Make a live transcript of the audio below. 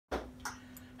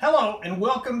Hello and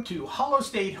welcome to Hollow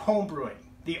State Homebrewing,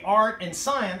 the art and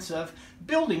science of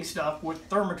building stuff with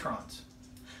Thermatrons.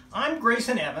 I'm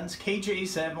Grayson Evans,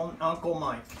 KJ7UM Uncle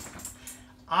Mike.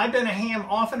 I've been a ham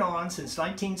off and on since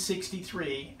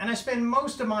 1963, and I spend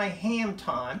most of my ham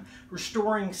time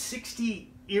restoring 60s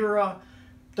era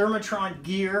Thermatron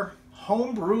gear,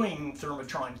 homebrewing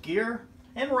Thermatron gear,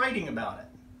 and writing about it.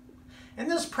 In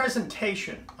this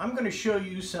presentation, I'm going to show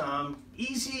you some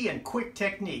easy and quick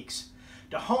techniques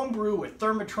to homebrew with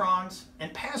Thermatrons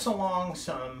and pass along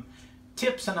some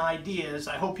tips and ideas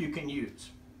I hope you can use.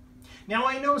 Now,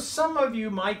 I know some of you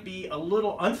might be a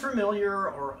little unfamiliar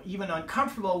or even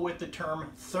uncomfortable with the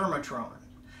term Thermatron.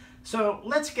 So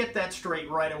let's get that straight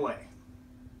right away.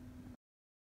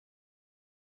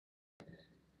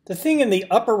 The thing in the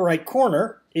upper right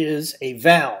corner is a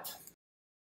valve.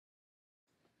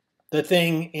 The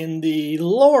thing in the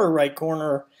lower right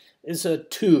corner is a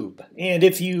tube. And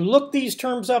if you look these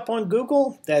terms up on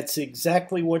Google, that's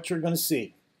exactly what you're going to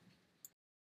see.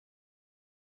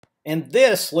 And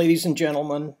this, ladies and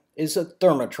gentlemen, is a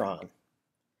Thermatron.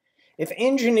 If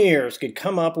engineers could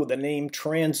come up with the name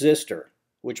transistor,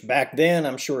 which back then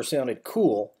I'm sure sounded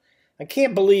cool, I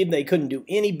can't believe they couldn't do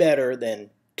any better than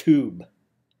tube.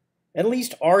 At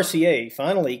least RCA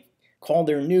finally called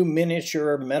their new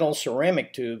miniature metal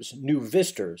ceramic tubes new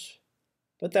Vistors,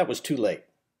 but that was too late.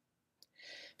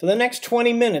 For the next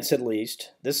 20 minutes at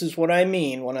least, this is what I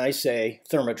mean when I say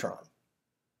Thermatron.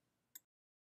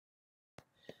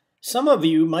 Some of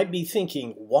you might be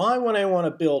thinking, why would I want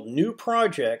to build new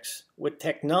projects with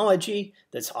technology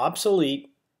that's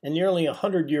obsolete and nearly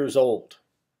 100 years old?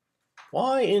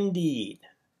 Why indeed?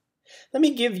 Let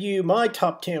me give you my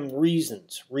top 10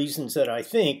 reasons that I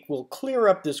think will clear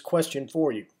up this question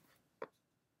for you.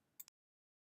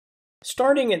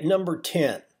 Starting at number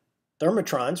 10,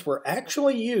 Thermatrons were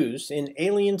actually used in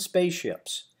alien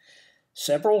spaceships.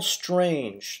 Several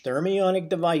strange thermionic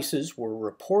devices were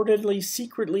reportedly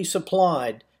secretly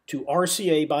supplied to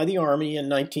RCA by the Army in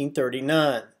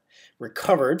 1939,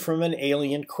 recovered from an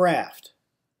alien craft.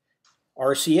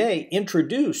 RCA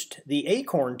introduced the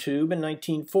acorn tube in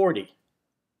 1940.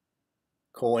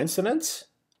 Coincidence?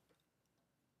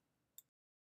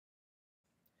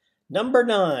 Number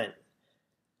 9.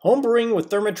 Homebrewing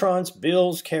with Thermatrons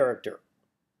builds character.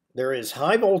 There is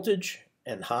high voltage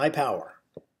and high power.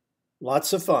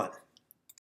 Lots of fun.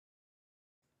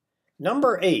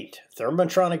 Number 8.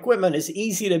 Thermatron equipment is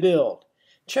easy to build.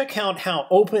 Check out how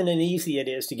open and easy it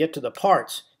is to get to the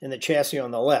parts in the chassis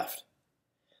on the left.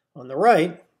 On the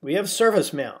right, we have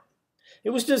surface mount.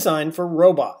 It was designed for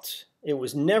robots. It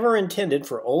was never intended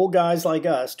for old guys like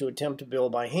us to attempt to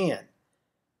build by hand.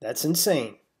 That's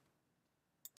insane.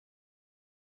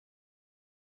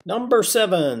 Number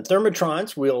 7.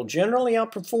 Thermatrons will generally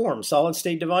outperform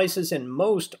solid-state devices in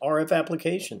most RF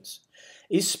applications,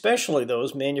 especially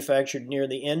those manufactured near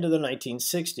the end of the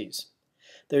 1960s.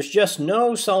 There's just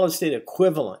no solid-state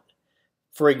equivalent.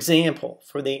 For example,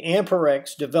 for the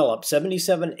Amperex developed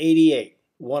 7788,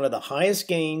 one of the highest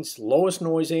gains, lowest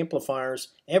noise amplifiers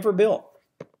ever built.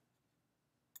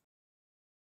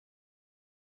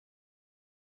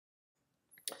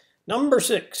 Number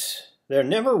 6. They're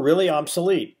never really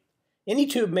obsolete. Any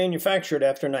tube manufactured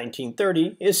after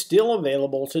 1930 is still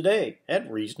available today at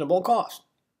reasonable cost.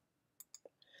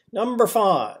 Number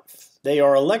 5. They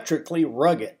are electrically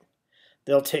rugged.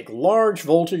 They'll take large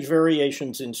voltage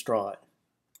variations in stride.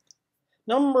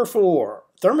 Number 4.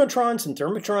 Thermatrons and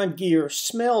Thermatron gear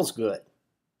smells good.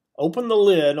 Open the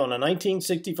lid on a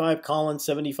 1965 Collins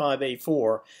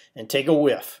 75A4 and take a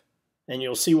whiff, and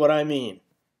you'll see what I mean.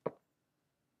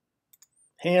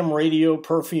 Ham radio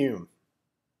perfume.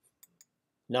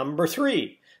 Number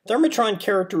 3. Thermatron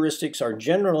characteristics are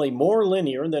generally more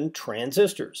linear than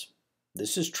transistors.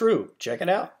 This is true. Check it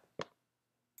out.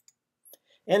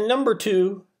 And number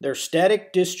 2, they're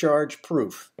static discharge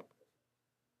proof.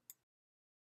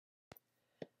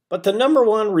 But the number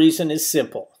 1 reason is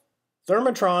simple.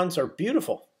 Thermatrons are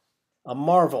beautiful, a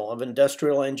marvel of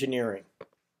industrial engineering.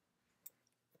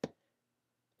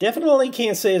 Definitely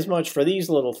can't say as much for these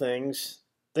little things.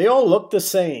 They all look the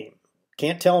same.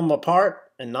 Can't tell them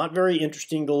apart and not very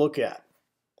interesting to look at.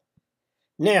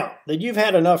 Now that you've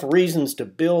had enough reasons to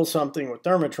build something with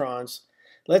Thermatrons,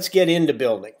 let's get into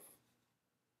building.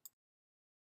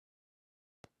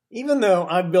 Even though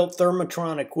I've built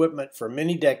Thermatron equipment for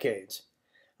many decades,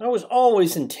 I was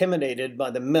always intimidated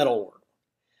by the metalwork.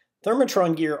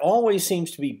 Thermatron gear always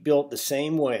seems to be built the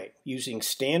same way, using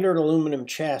standard aluminum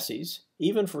chassis,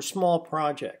 even for small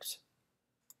projects.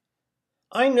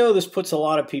 I know this puts a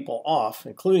lot of people off,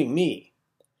 including me,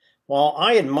 While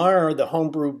I admire the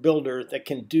homebrew builder that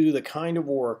can do the kind of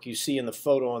work you see in the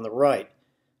photo on the right,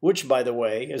 which, by the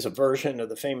way, is a version of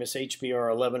the famous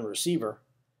HBR11 receiver,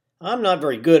 I'm not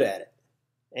very good at it,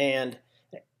 and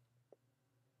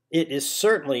it is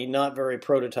certainly not very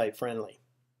prototype friendly.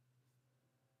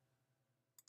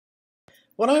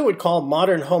 What I would call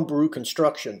modern homebrew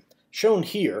construction, shown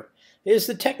here, is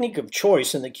the technique of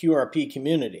choice in the QRP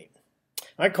community.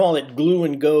 I call it glue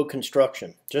and go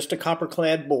construction, just a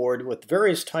copper-clad board with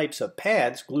various types of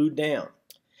pads glued down.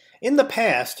 In the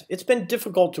past, it's been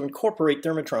difficult to incorporate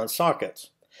Thermatron sockets,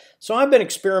 so I've been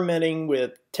experimenting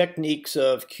with techniques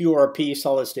of QRP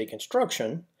solid-state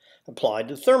construction applied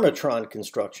to Thermatron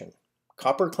construction.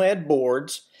 Copper-clad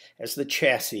boards as the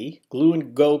chassis, glue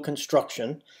and go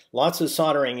construction, lots of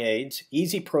soldering aids,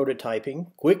 easy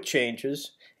prototyping, quick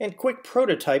changes, and quick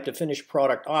prototype to finished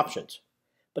product options.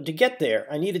 But to get there,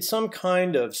 I needed some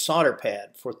kind of solder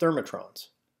pad for Thermatrons.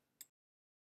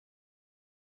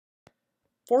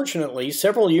 Fortunately,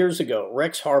 several years ago,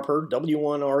 Rex Harper,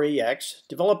 W1REX,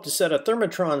 developed a set of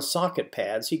Thermatron socket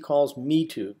pads he calls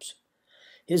Me-Tubes.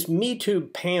 His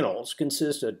Me-Tube panels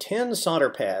consist of 10 solder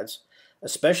pads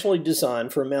especially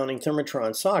designed for mounting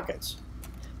Thermatron sockets.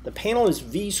 The panel is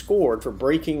V-scored for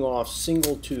breaking off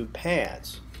single-tube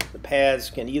pads. The pads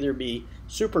can either be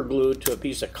superglued to a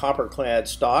piece of copper-clad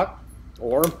stock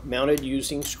or mounted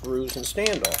using screws and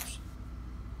standoffs.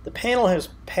 The panel has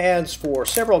pads for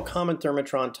several common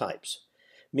Thermatron types: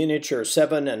 miniature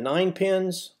 7 and 9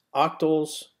 pins,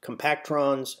 octals,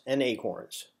 compactrons, and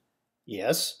acorns.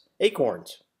 Yes,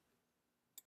 acorns.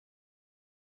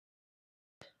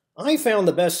 I found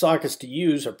the best sockets to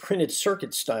use are printed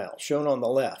circuit style, shown on the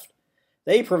left.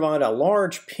 They provide a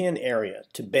large pin area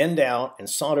to bend out and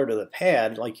solder to the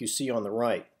pad like you see on the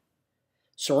right.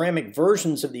 Ceramic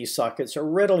versions of these sockets are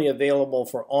readily available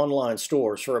for online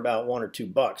stores for about $1 or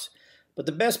 $2, but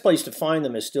the best place to find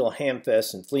them is still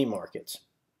hamfests and flea markets.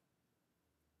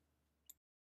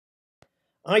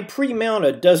 I pre-mount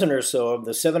a dozen or so of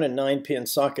the 7 and 9 pin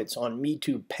sockets on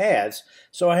Me-Tube pads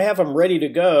so I have them ready to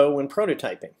go when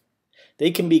prototyping. They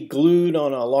can be glued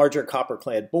on a larger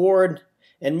copper-clad board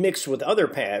and mixed with other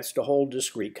pads to hold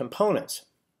discrete components.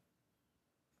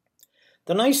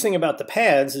 The nice thing about the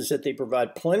pads is that they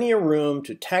provide plenty of room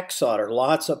to tack solder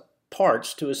lots of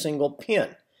parts to a single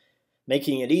pin,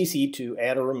 making it easy to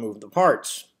add or remove the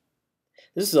parts.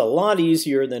 This is a lot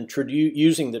easier than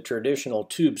using the traditional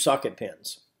tube socket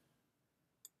pins.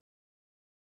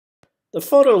 The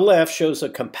photo left shows a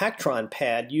compactron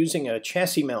pad using a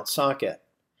chassis mount socket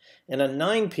and a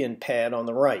 9-pin pad on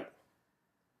the right.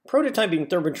 Prototyping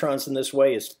Thermatrons in this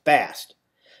way is fast.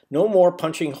 No more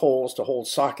punching holes to hold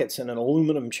sockets in an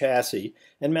aluminum chassis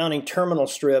and mounting terminal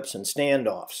strips and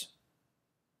standoffs.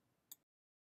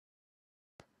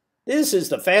 This is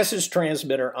the fastest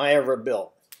transmitter I ever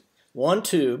built. One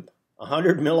tube,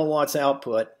 100 milliwatts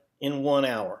output in 1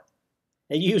 hour.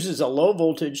 It uses a low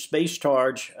voltage space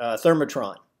charge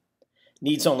Thermatron.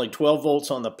 Needs only 12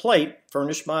 volts on the plate,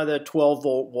 furnished by the 12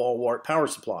 volt wall wart power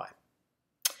supply.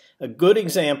 A good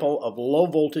example of low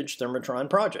voltage Thermatron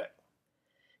project.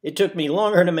 It took me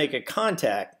longer to make a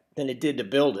contact than it did to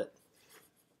build it.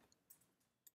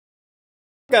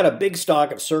 I've got a big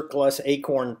stock of surplus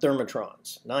Acorn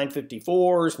Thermatrons,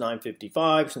 954s,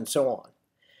 955s, and so on.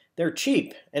 They're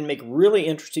cheap and make really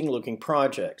interesting looking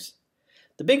projects.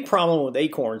 The big problem with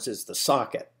Acorns is the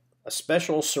socket, a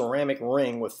special ceramic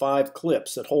ring with 5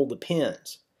 clips that hold the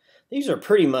pins. These are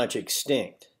pretty much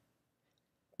extinct.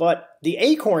 But the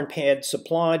Acorn pad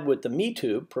supplied with the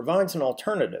Me-Tube provides an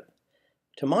alternative.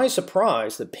 To my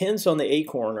surprise, the pins on the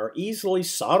Acorn are easily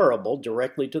solderable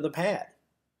directly to the pad.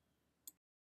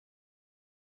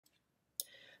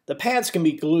 The pads can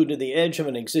be glued to the edge of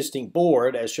an existing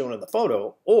board, as shown in the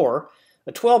photo, or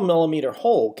a 12mm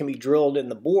hole can be drilled in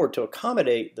the board to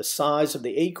accommodate the size of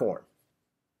the Acorn.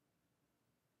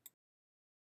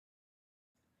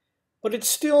 But it's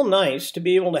still nice to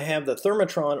be able to have the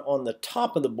Thermatron on the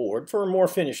top of the board for a more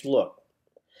finished look.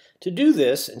 To do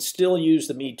this and still use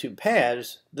the Me-Tube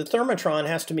pads, the Thermatron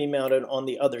has to be mounted on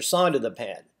the other side of the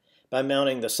pad by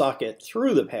mounting the socket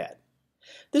through the pad.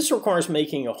 This requires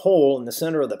making a hole in the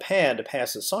center of the pad to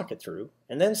pass the socket through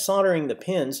and then soldering the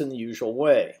pins in the usual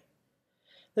way.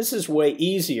 This is way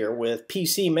easier with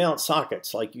PC mount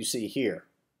sockets like you see here.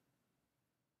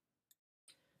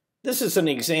 This is an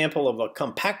example of a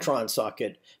compactron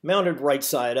socket mounted right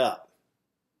side up.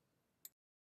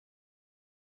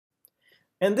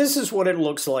 And this is what it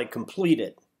looks like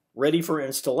completed, ready for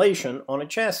installation on a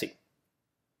chassis.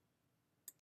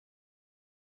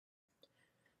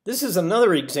 This is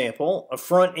another example of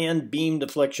front-end beam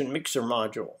deflection mixer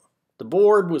module. The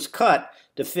board was cut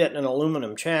to fit an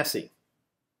aluminum chassis.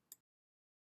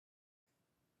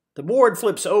 The board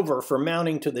flips over for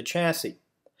mounting to the chassis.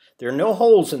 There are no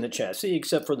holes in the chassis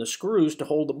except for the screws to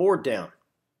hold the board down.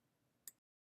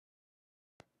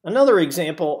 Another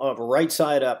example of right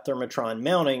side up Thermatron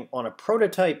mounting on a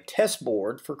prototype test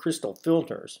board for crystal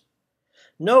filters.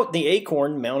 Note the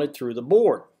acorn mounted through the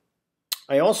board.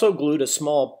 I also glued a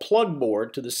small plug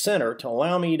board to the center to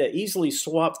allow me to easily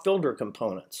swap filter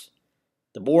components.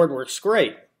 The board works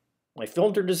great. My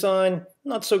filter design,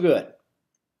 not so good.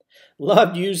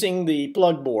 Loved using the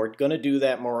plug board, gonna do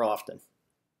that more often.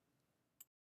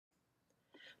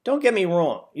 Don't get me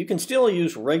wrong, you can still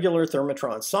use regular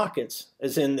Thermatron sockets,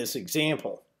 as in this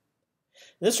example.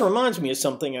 This reminds me of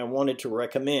something I wanted to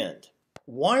recommend.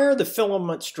 Wire the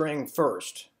filament string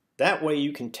first. That way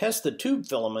you can test the tube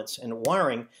filaments and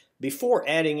wiring before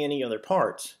adding any other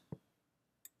parts.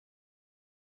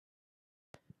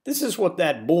 This is what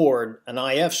that board, an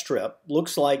IF strip,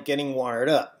 looks like getting wired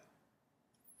up.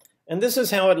 And this is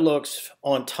how it looks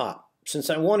on top. Since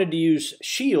I wanted to use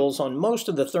shields on most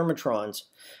of the Thermatrons,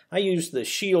 I used the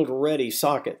shield-ready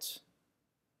sockets.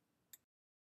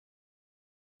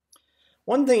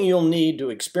 One thing you'll need to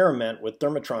experiment with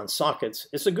Thermatron sockets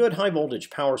is a good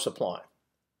high-voltage power supply.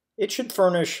 It should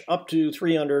furnish up to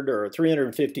 300 or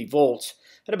 350 volts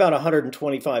at about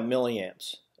 125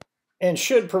 milliamps, and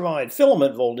should provide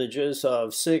filament voltages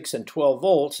of 6 and 12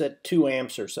 volts at 2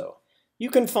 amps or so. You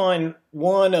can find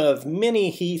one of many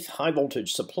Heath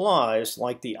high-voltage supplies,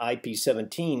 like the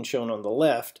IP17 shown on the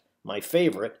left, my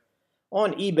favorite,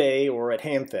 on eBay or at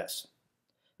Hamfest.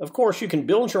 Of course, you can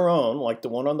build your own, like the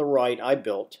one on the right I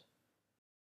built.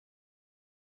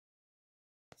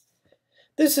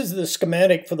 This is the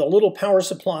schematic for the little power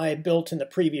supply I built in the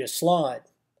previous slide.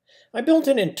 I built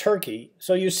it in Turkey,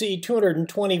 so you see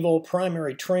 220 volt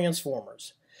primary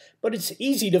transformers, but it's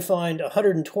easy to find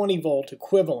 120 volt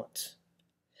equivalents.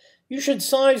 You should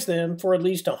size them for at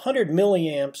least 100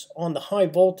 milliamps on the high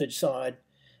voltage side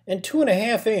and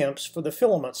 2.5 amps for the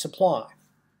filament supply.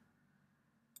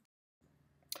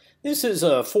 This is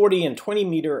a 40 and 20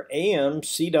 meter AM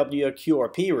CW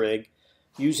QRP rig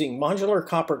using modular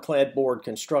copper-clad board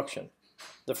construction.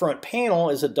 The front panel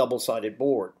is a double-sided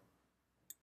board.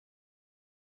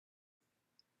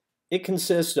 It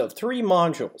consists of 3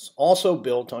 modules, also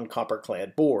built on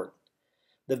copper-clad board.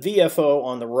 The VFO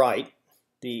on the right,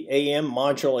 the AM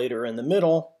modulator in the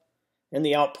middle, and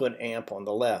the output amp on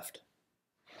the left.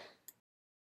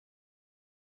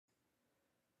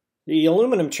 The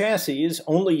aluminum chassis is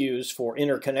only used for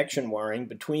interconnection wiring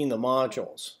between the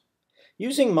modules.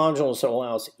 Using modules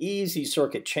allows easy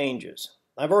circuit changes.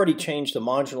 I've already changed the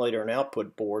modulator and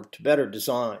output board to better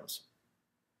designs.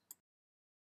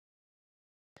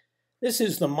 This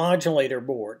is the modulator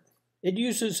board. It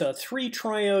uses a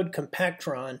 3-triode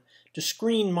compactron to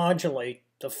screen modulate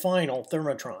the final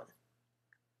Thermatron.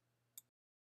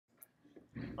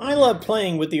 I love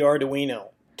playing with the Arduino.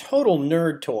 Total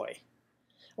nerd toy.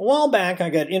 A while back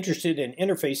I got interested in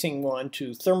interfacing one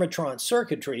to Thermatron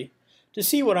circuitry to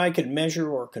see what I could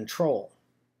measure or control.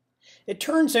 It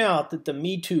turns out that the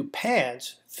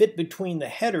Me-Pads fit between the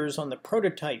headers on the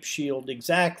prototype shield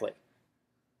exactly.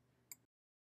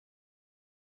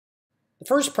 The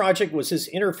first project was this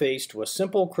interface to a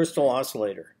simple crystal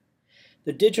oscillator.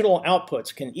 The digital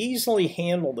outputs can easily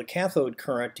handle the cathode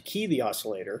current to key the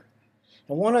oscillator,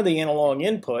 and one of the analog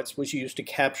inputs was used to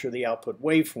capture the output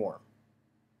waveform.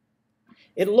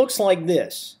 It looks like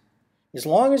this. As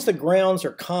long as the grounds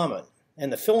are common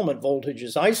and the filament voltage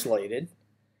is isolated,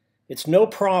 it's no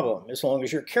problem as long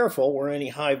as you're careful where any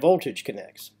high voltage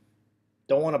connects.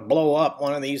 Don't want to blow up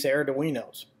one of these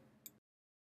Arduinos.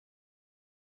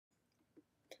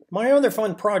 My other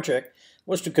fun project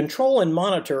was to control and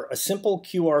monitor a simple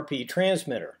QRP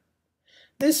transmitter.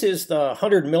 This is the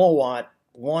 100 milliwatt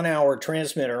 1-hour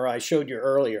transmitter I showed you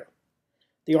earlier.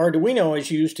 The Arduino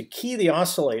is used to key the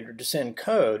oscillator to send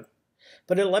code,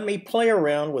 but it let me play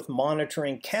around with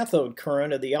monitoring cathode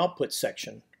current of the output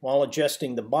section while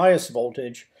adjusting the bias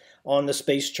voltage on the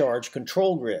space charge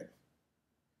control grid.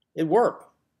 It worked.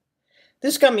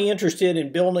 This got me interested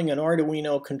in building an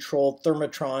Arduino-controlled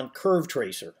Thermatron curve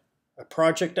tracer, a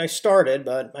project I started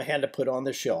but I had to put on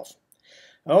the shelf.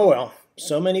 Oh well,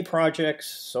 so many projects,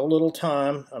 so little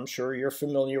time. I'm sure you're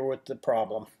familiar with the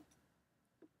problem.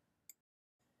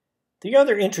 The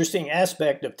other interesting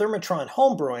aspect of Thermatron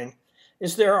homebrewing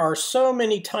is there are so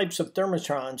many types of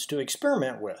Thermatrons to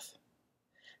experiment with.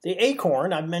 The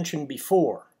acorn I've mentioned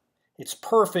before. It's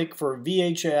perfect for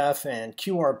VHF and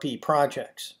QRP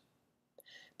projects.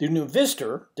 The new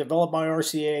Vistor, developed by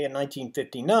RCA in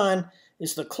 1959,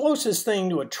 is the closest thing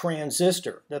to a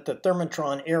transistor that the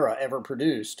Thermatron era ever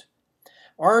produced.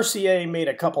 RCA made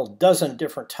a couple dozen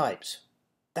different types.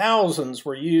 Thousands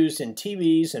were used in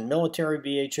TVs and military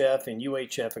VHF and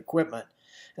UHF equipment,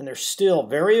 and they're still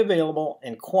very available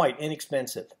and quite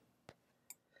inexpensive.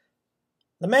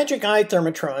 The Magic Eye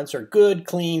Thermatrons are good,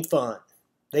 clean fun.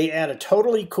 They add a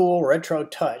totally cool retro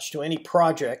touch to any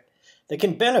project that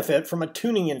can benefit from a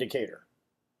tuning indicator.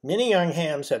 Many young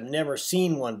hams have never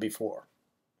seen one before.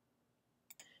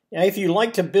 Now, if you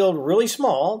like to build really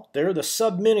small, they're the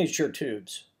sub-miniature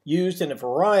tubes, used in a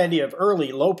variety of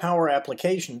early low-power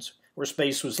applications where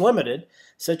space was limited,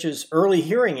 such as early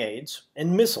hearing aids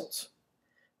and missiles.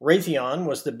 Raytheon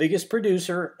was the biggest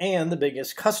producer and the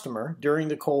biggest customer during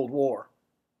the Cold War.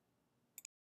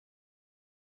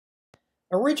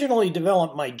 Originally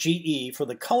developed by GE for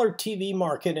the color TV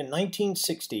market in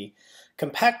 1960,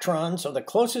 compactrons are the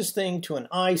closest thing to an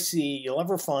IC you'll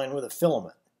ever find with a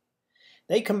filament.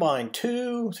 They combine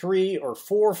 2, 3, or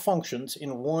 4 functions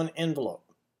in one envelope.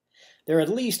 There are at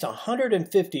least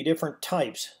 150 different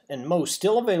types, and most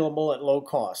still available at low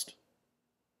cost.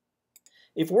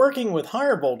 If working with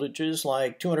higher voltages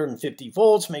like 250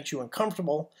 volts makes you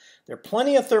uncomfortable, there are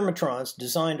plenty of Thermatrons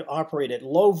designed to operate at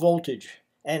low voltage,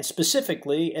 and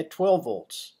specifically at 12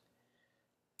 volts.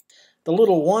 The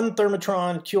little 1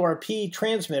 Thermatron QRP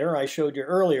transmitter I showed you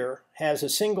earlier has a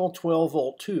single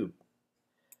 12-volt tube.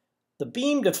 The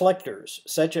beam deflectors,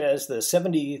 such as the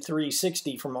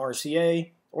 7360 from RCA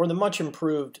or the much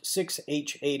improved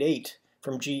 6H88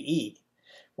 from GE,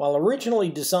 while originally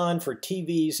designed for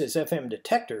TVs as FM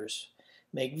detectors,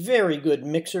 make very good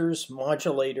mixers,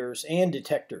 modulators, and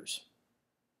detectors.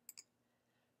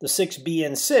 The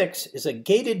 6BN6 is a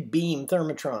gated beam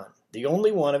thermatron, the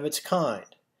only one of its kind.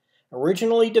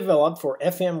 Originally developed for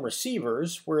FM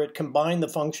receivers, where it combined the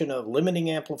function of limiting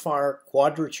amplifier,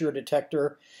 quadrature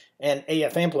detector, and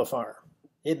AF amplifier.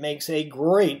 It makes a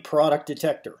great product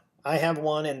detector. I have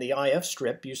one in the IF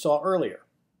strip you saw earlier.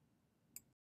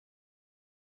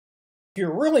 If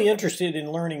you're really interested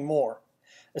in learning more,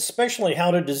 especially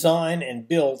how to design and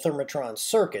build Thermatron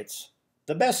circuits,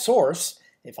 the best source,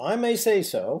 if I may say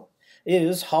so,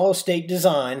 is Hollow State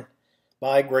Design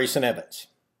by Grayson Evans.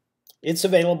 It's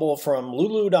available from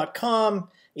lulu.com,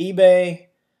 eBay,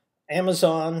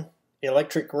 Amazon,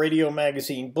 Electric Radio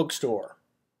Magazine bookstore.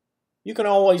 You can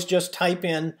always just type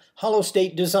in Hollow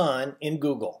State Design in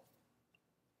Google.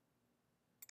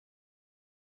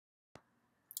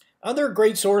 Other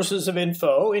great sources of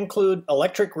info include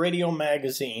Electric Radio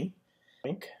Magazine,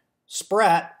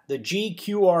 Sprat, the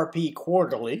GQRP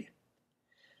Quarterly,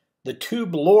 the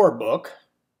Tube Lore book,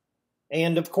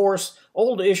 and of course,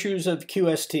 old issues of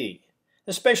QST,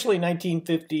 especially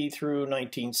 1950 through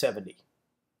 1970.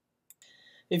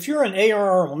 If you're an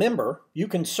ARR member, you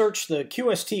can search the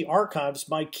QST archives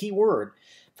by keyword.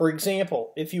 For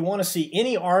example, if you want to see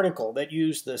any article that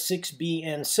used the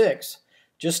 6BN6,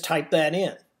 just type that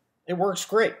in. It works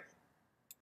great.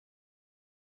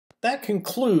 That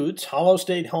concludes Hollow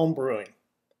State Homebrewing.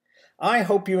 I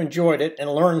hope you enjoyed it and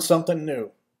learned something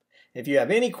new. If you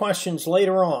have any questions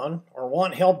later on or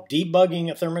want help debugging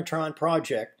a Thermatron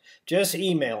project, just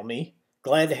email me.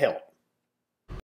 Glad to help.